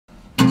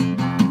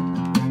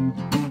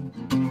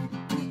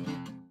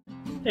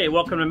Hey,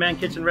 welcome to Man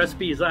Kitchen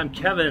Recipes. I'm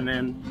Kevin,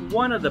 and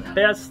one of the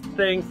best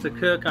things to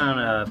cook on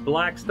a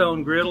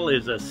Blackstone griddle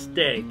is a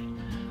steak.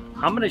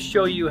 I'm going to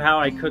show you how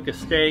I cook a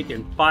steak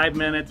in 5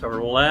 minutes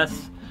or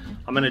less.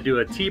 I'm going to do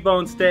a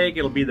T-bone steak.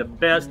 It'll be the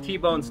best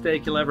T-bone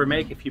steak you'll ever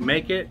make if you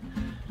make it.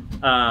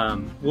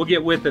 We'll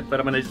get with it,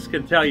 but I'm just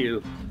going to tell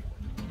you,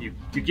 you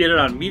get it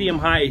on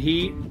medium-high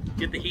heat,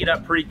 get the heat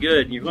up pretty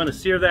good. You're going to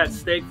sear that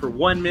steak for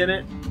 1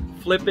 minute,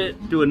 flip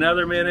it, do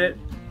another minute,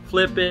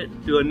 flip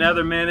it, do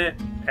another minute,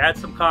 add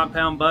some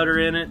compound butter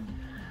in it,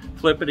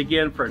 flip it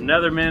again for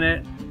another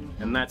minute,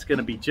 and that's going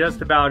to be just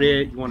about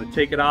it. You want to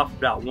take it off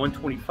about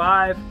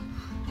 125.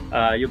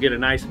 You'll get a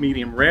nice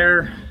medium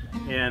rare,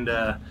 and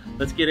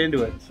let's get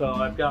into it. So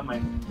I've got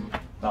my,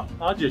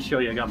 I'll just show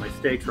you, I got my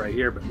steaks right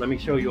here, but let me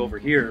show you over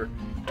here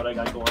what I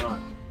got going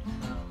on.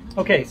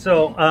 Okay,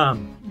 so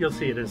you'll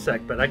see it in a sec,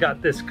 but I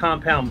got this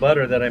compound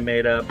butter that I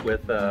made up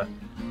with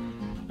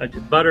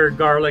butter,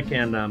 garlic,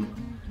 and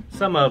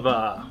some of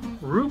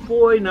Root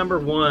Boy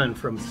 #1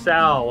 from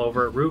Sal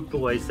over at Root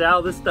Boy.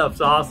 Sal, this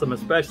stuff's awesome,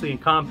 especially in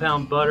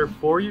compound butter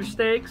for your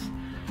steaks.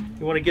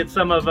 You want to get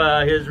some of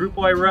his Root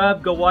Boy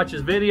rub, go watch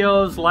his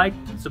videos, like,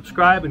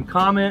 subscribe, and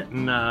comment,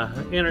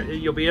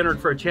 and you'll be entered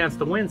for a chance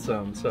to win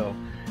some. So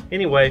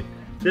anyway,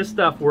 this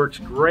stuff works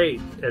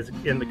great as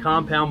in the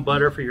compound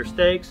butter for your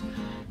steaks.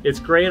 It's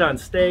great on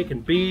steak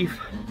and beef.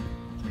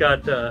 It's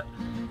got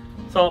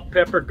salt,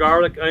 pepper,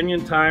 garlic,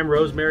 onion, thyme,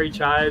 rosemary,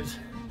 chives.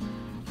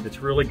 It's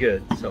really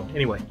good. So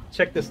anyway,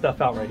 check this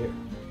stuff out right here.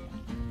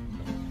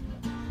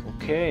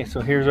 Okay,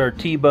 so here's our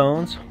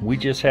T-bones. We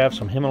just have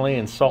some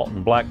Himalayan salt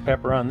and black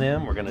pepper on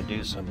them. We're gonna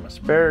do some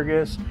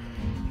asparagus,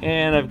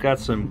 and I've got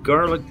some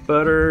garlic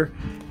butter,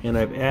 and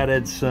I've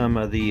added some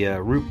of the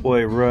Root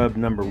Boy rub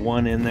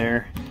 #1 in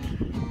there.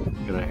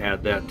 I'm gonna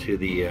add that to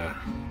the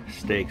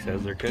steaks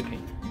as they're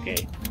cooking.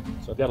 Okay,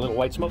 so I've got a little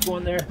white smoke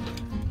going there.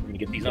 We're gonna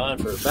get these on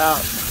for about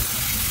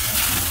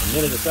a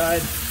minute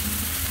aside.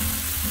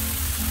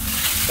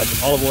 Got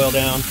some olive oil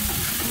down.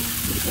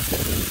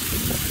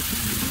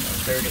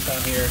 Asparagus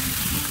on here.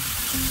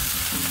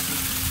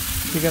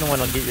 You're going to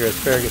want to get your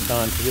asparagus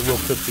on because it will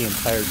cook the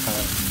entire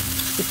time.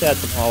 Just add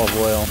some olive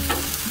oil.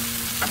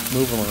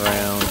 Move them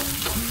around.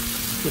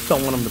 Just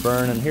don't want them to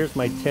burn. And here's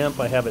my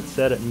temp. I have it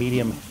set at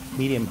medium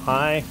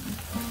high.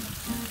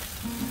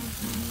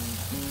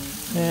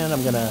 And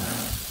I'm going to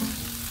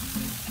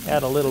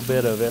add a little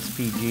bit of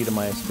SPG to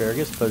my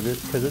asparagus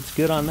because it's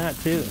good on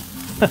that too.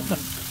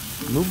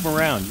 Move them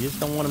around, you just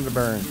don't want them to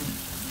burn.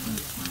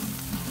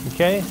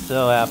 Okay,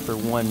 so after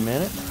 1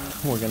 minute,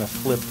 we're gonna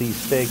flip these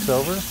steaks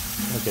over.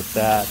 Look at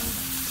that,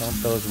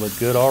 don't those look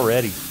good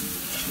already?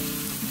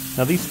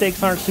 Now these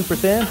steaks aren't super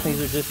thin, these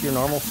are just your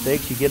normal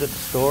steaks you get at the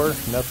store.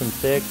 Nothing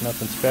thick,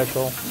 nothing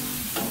special.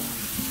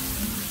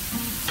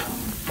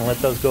 I'll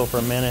let those go for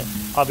a minute.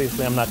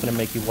 Obviously I'm not gonna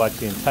make you watch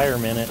the entire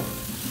minute.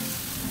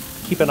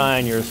 Keep an eye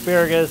on your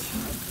asparagus.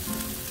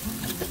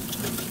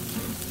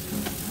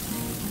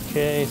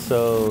 Okay,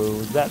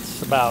 so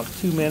that's about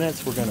 2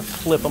 minutes. We're going to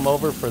flip them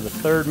over for the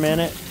 3rd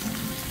minute.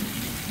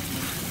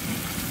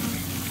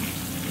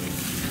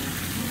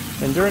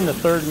 And during the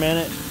 3rd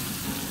minute,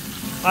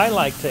 I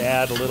like to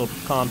add a little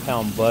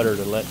compound butter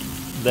to let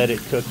it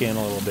cook in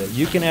a little bit.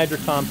 You can add your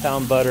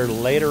compound butter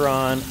later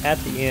on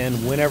at the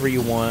end whenever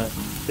you want.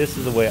 This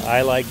is the way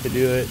I like to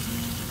do it.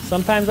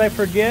 Sometimes I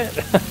forget,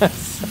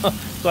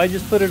 so I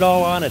just put it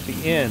all on at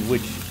the end,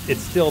 which it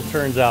still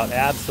turns out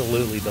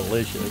absolutely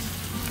delicious.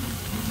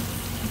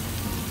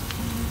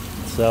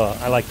 So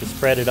I like to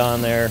spread it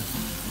on there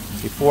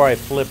before I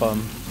flip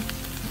them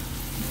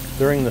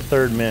during the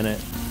 3rd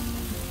minute.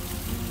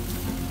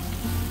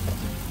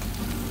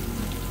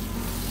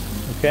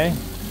 Okay.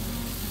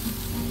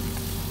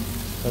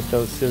 Let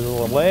those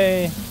sizzle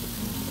away.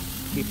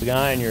 Keep an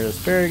eye on your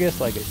asparagus,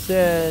 like I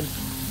said.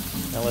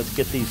 Now let's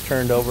get these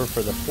turned over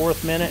for the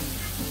 4th minute.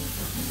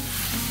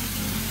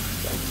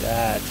 Like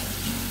that.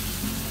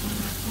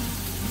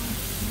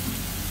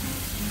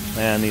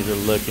 Man, these are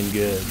looking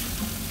good.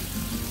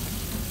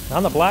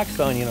 On the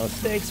Blackstone, you know,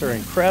 steaks are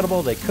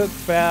incredible. They cook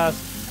fast.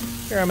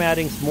 Here I'm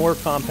adding some more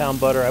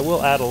compound butter. I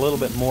will add a little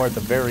bit more at the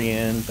very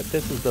end, but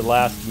this is the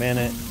last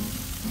minute.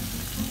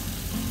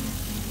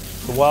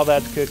 So while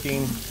that's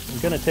cooking, I'm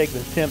going to take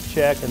the temp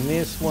check, and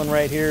this one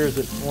right here is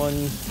at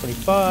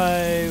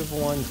 125,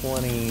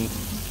 120.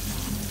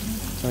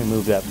 Let me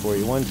move that for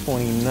you.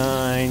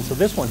 129. So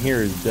this one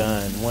here is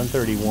done.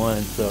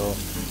 131. So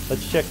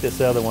let's check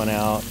this other one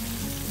out.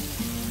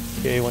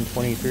 Okay,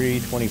 123,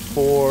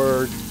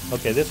 24.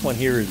 Okay, this one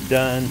here is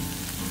done.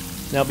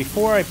 Now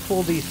before I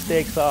pull these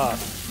steaks off,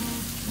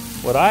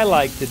 what I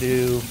like to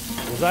do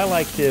is I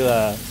like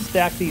to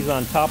stack these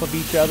on top of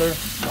each other.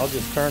 I'll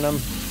just turn them,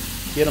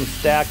 get them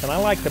stacked, and I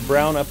like to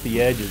brown up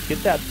the edges.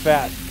 Get that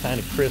fat kind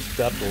of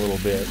crisped up a little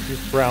bit.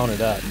 Just brown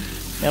it up.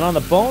 And on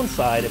the bone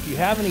side, if you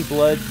have any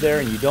bloods there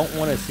and you don't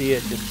want to see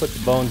it, just put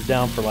the bones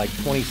down for like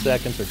 20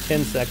 seconds or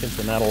 10 seconds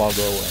and that'll all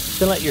go away.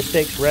 Then let your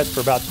steaks rest for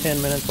about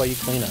 10 minutes while you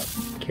clean up.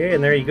 Okay,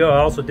 and there you go. I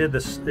also did the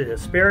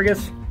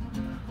asparagus.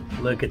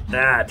 Look at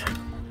that.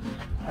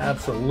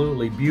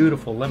 Absolutely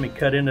beautiful. Let me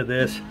cut into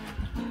this,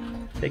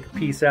 take a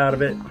piece out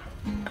of it.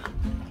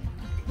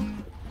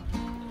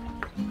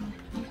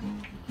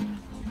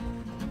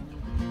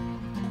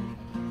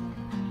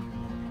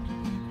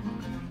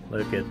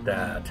 Look at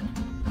that.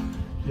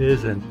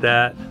 Isn't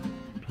that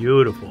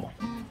beautiful?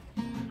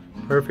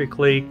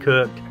 Perfectly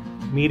cooked,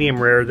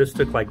 medium rare. This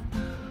took like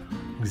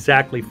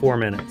exactly 4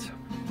 minutes.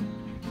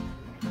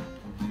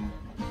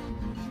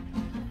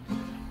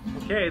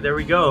 Okay, there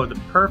we go. The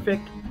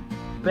perfect,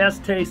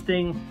 best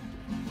tasting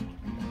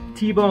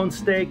T-bone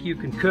steak you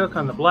can cook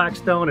on the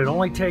Blackstone. It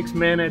only takes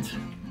minutes.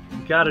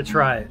 You gotta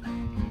try it.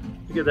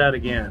 Look at that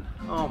again.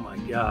 Oh my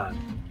God.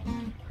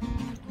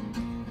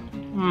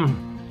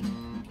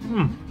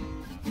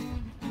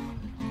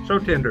 So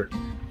tender.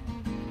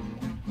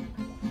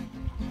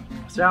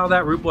 So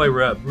that root boy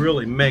rub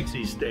really makes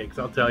these steaks,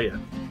 I'll tell you.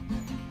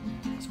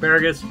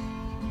 Asparagus,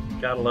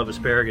 gotta love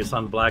asparagus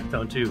on the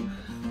Blackstone too.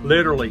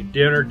 Literally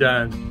dinner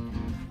done.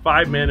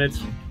 5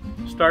 minutes,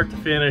 start to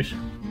finish.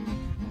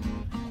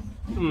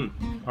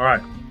 All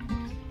right.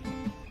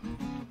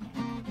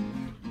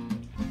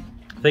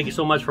 Thank you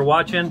so much for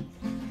watching.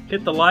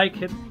 Hit the like,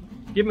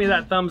 give me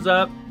that thumbs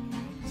up,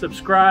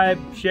 subscribe,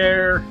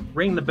 share,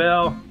 ring the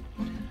bell.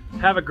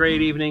 Have a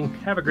great evening,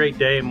 have a great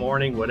day,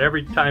 morning,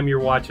 whatever time you're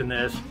watching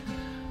this,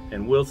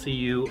 and we'll see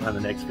you on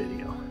the next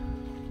video.